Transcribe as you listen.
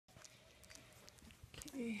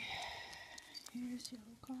Okay, here's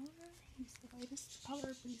yellow collar. He's the lightest color,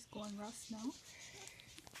 but he's going rust now.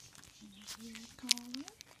 Here's red collar.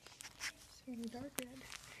 It's really dark red.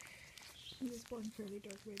 He was born fairly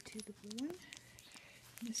dark red too, the blue one.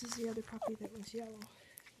 And this is the other puppy that was yellow.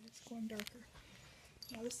 It's going darker.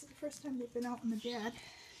 Now this is the first time they've been out in the bed,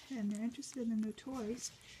 and they're interested in the new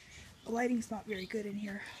toys. The lighting's not very good in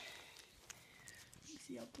here. You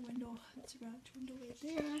see out the window, that's a ranch window right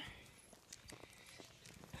there.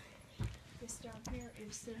 This down here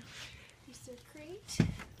is their crate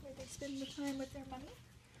where they spend the time with their money.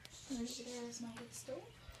 And there's my wood stove.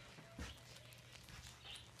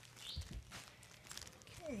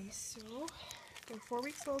 Okay, so they're 4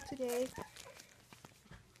 weeks old today.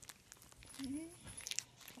 Okay.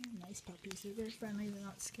 Nice puppies. They're very friendly. They're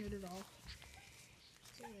not scared at all.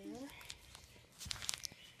 There.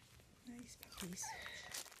 Nice puppies.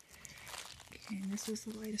 Okay, and this is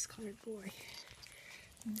the lightest colored boy.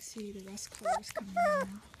 You can see the rust colors coming in now.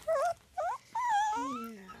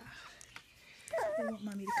 Yeah. They want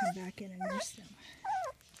mommy to come back in and nurse them.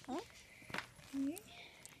 Okay.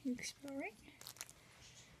 You exploring?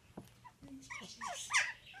 Nice puppies.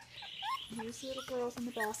 Here's the little girls in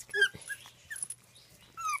the basket.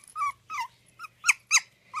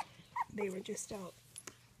 They were just out.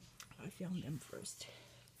 I filmed them first.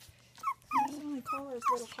 These are the only colors,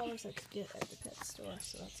 little colors I could get at the pet store,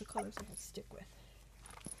 so that's the colors I have to stick with.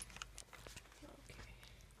 Okay.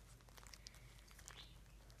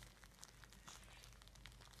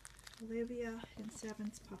 OliviA and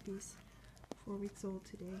Seven's puppies, 4 weeks old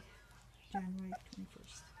today, January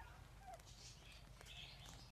 21st.